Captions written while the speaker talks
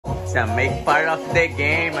to make part of the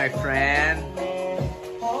game, my friend.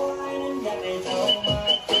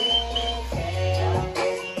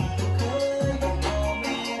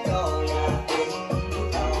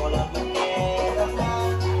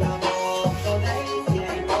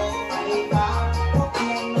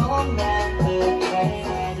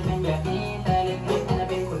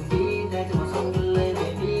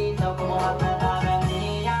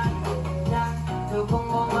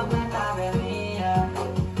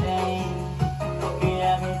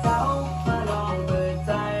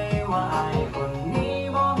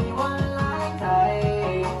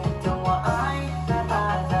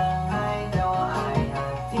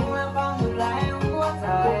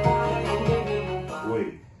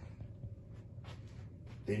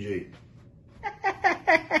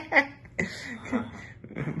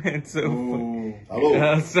 It's so funny.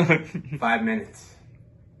 Hello. 5 minutes.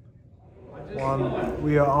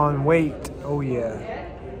 We are on wait. Oh yeah.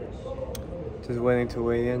 Just waiting to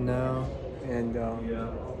weigh in now. And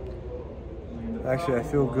actually I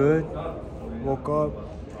feel good. Woke up,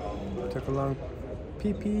 took a long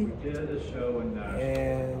pee-pee,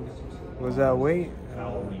 and was at weight.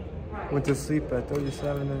 Went to sleep at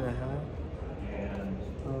 37.5.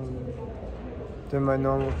 Did my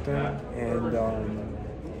normal thing and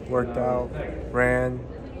worked out, ran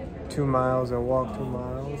 2 miles and walked 2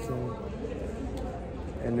 miles,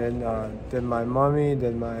 and then did my mummy,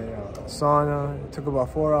 did my sauna. It took about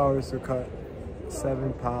 4 hours to cut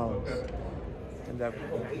 7 pounds. And that.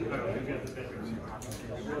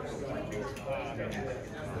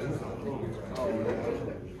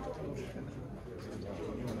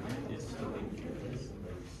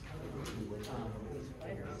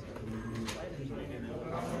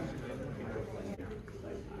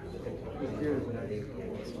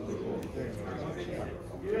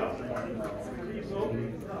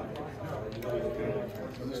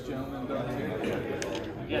 This gentleman done here?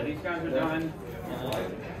 Yeah, these guys are done.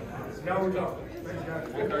 Now we're done. Thanks, guys.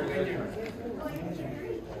 Thank you.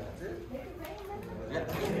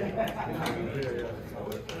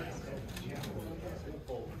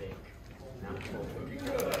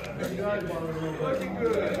 Looking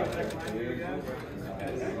good.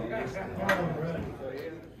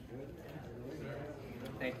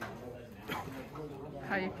 Thank you.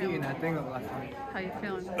 How you feeling? I think of last night. How you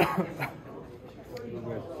feeling?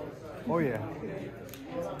 Good. Oh yeah.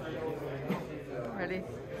 Ready?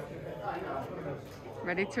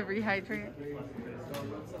 Ready to rehydrate?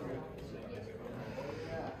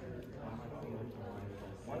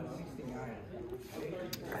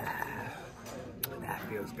 That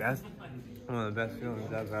feels good. One of the best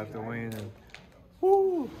feelings ever after weighing in.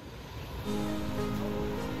 Woo!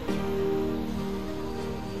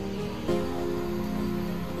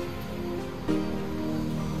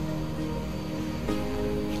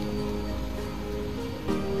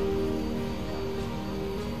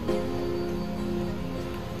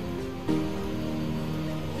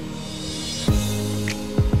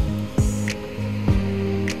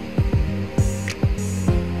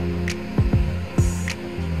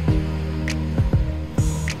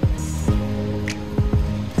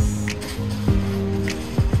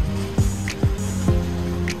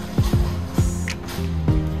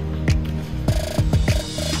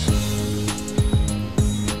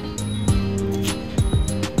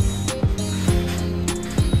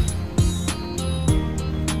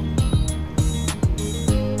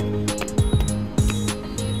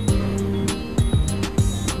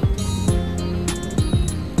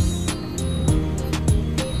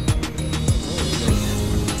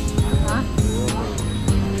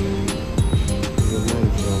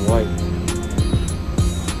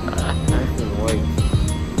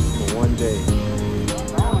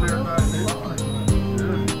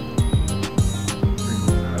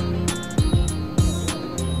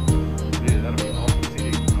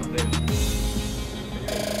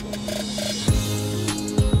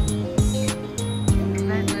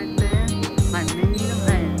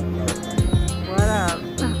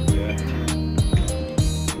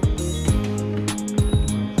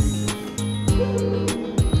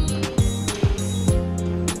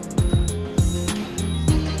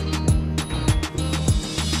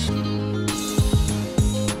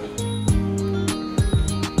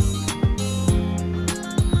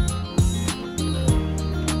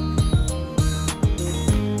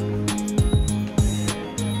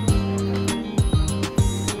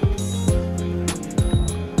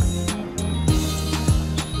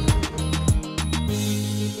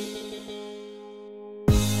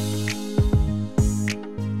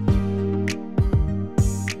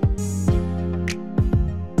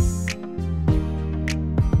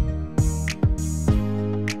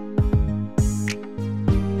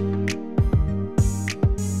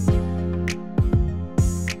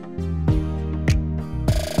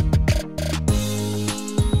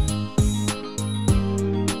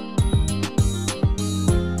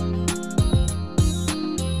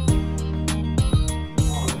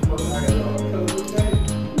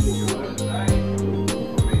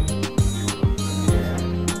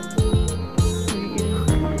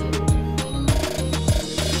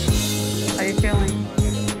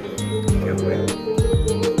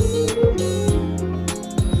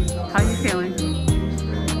 How you feeling?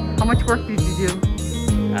 How much work did you do?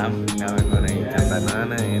 Now I'm gonna eat a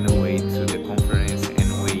banana and wait to the conference and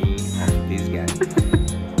wait on this guy.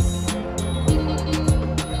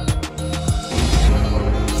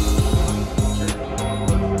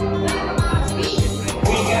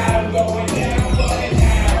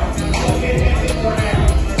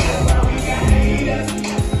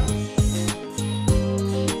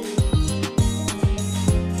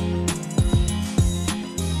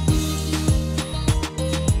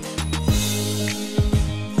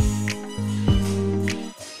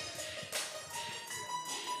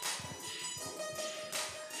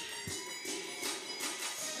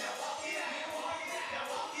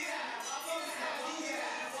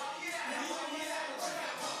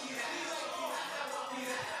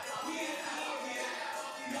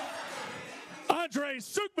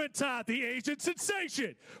 Sophana, the Asian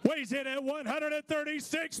sensation, weighs in at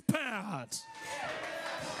 136 pounds.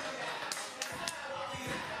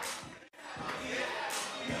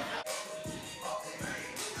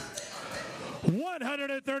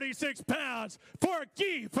 £136 for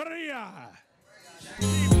Guy Faria. The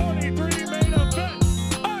 43 main event,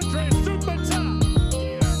 Andre Sophana.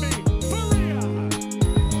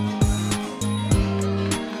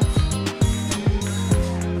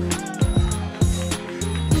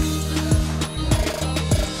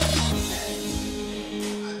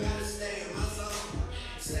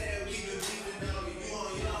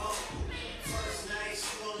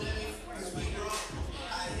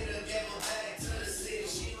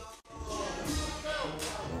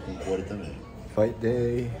 Fight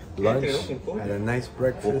day, lunch, had a nice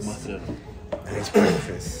breakfast.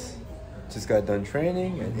 Just got done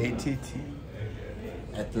training at ATT.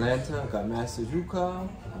 Atlanta, got Master Jucao,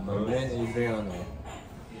 and my man Adriano.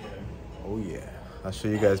 Oh yeah. I'll show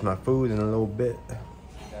you guys my food in a little bit.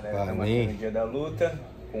 Estamos aqui no dia da luta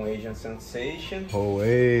com Asian Sensation. Oh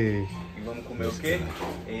hey. E vamos comer o quê?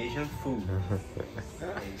 Asian food.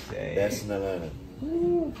 É Best in Atlanta.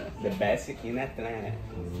 The best aqui na Atlanta.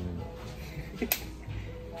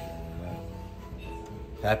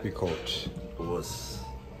 Happy coach. Was.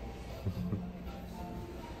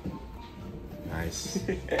 Nice.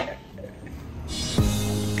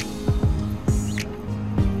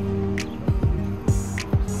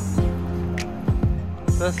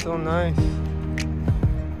 That's so nice.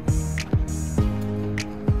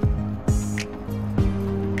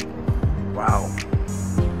 Wow.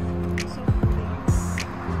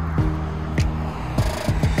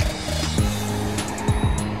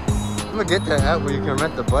 I'm gonna get that app where you can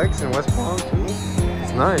rent the bikes in West Palm too.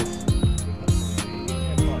 It's nice.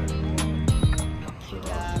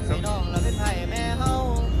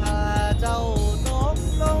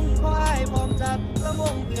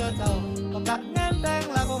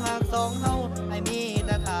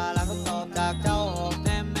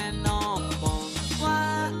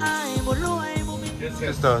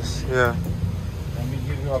 Just us, yeah. Let me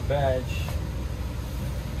give you a badge.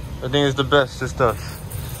 I think it's the best, just us.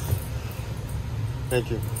 Thank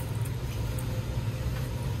you.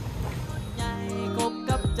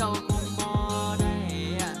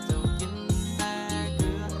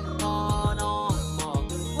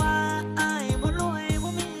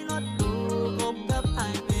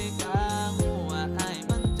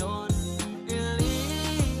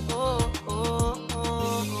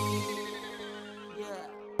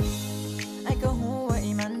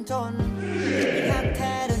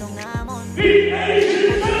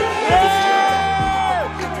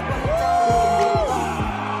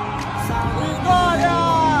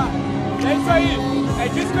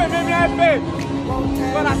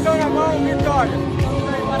 Coração na mão, vitória.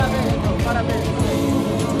 Parabéns, então, parabéns.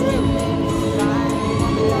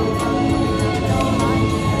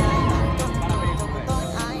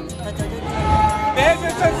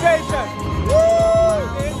 Asian Sensation.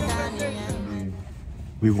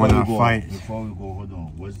 We won our fight. Before we go, hold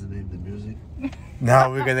on. What's the name of the music?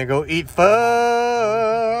 Now we're gonna go eat food.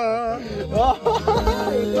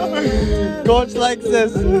 Coach likes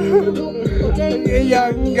this.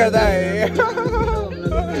 Young guy.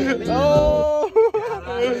 Oh.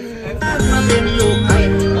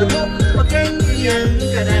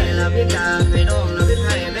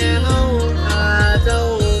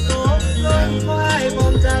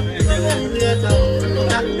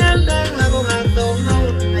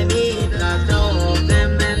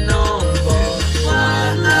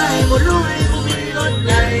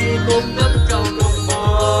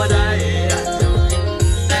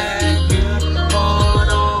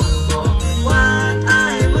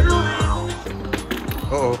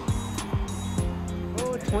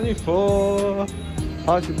 24.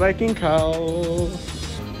 Horse biking cow.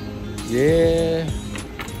 Yeah.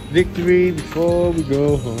 Victory before we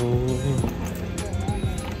go home.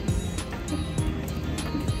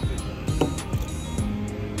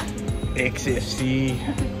 XFC.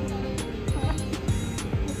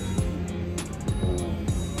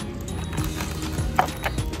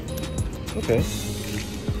 Okay.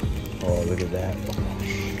 Oh, look at that.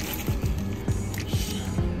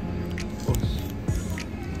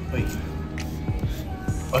 Oi.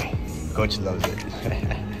 Oi. Coach loves it.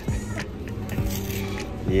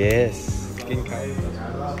 Yes. Skin kite.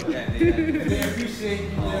 They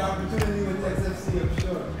appreciate the opportunity with XFC, I'm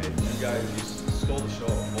sure. You guys, you stole the show.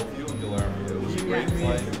 Both you and Guillermo. It was a great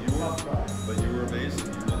fight. But you were amazing.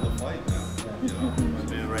 You won the fight now. You know, this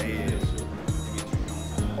man right here.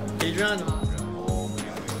 Adriano.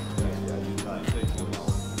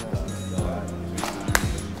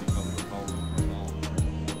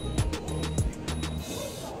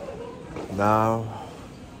 Now,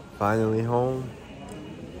 finally home.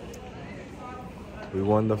 We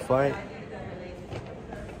won the fight.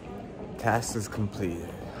 Task is completed.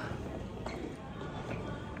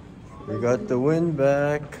 We got the win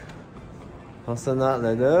back. Sophana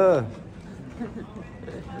leather.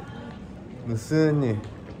 Musuni.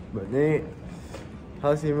 But Nate,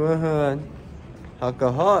 how's your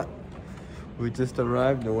hot? We just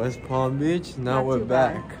arrived in West Palm Beach. Now we're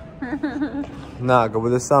back. Nah, go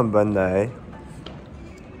with the sunburn day.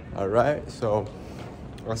 Alright, so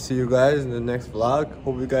I'll see you guys in the next vlog.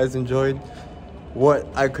 Hope you guys enjoyed what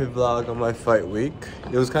I could vlog on my fight week.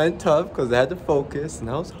 It was kind of tough because I had to focus and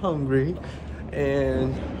I was hungry.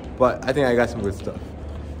 But I think I got some good stuff.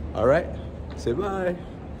 Alright, say bye.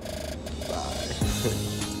 Bye.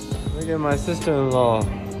 Look at my sister-in-law.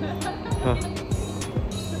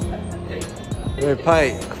 Hey,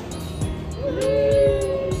 Pike.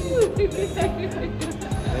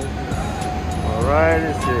 Alright,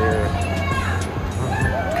 it's here.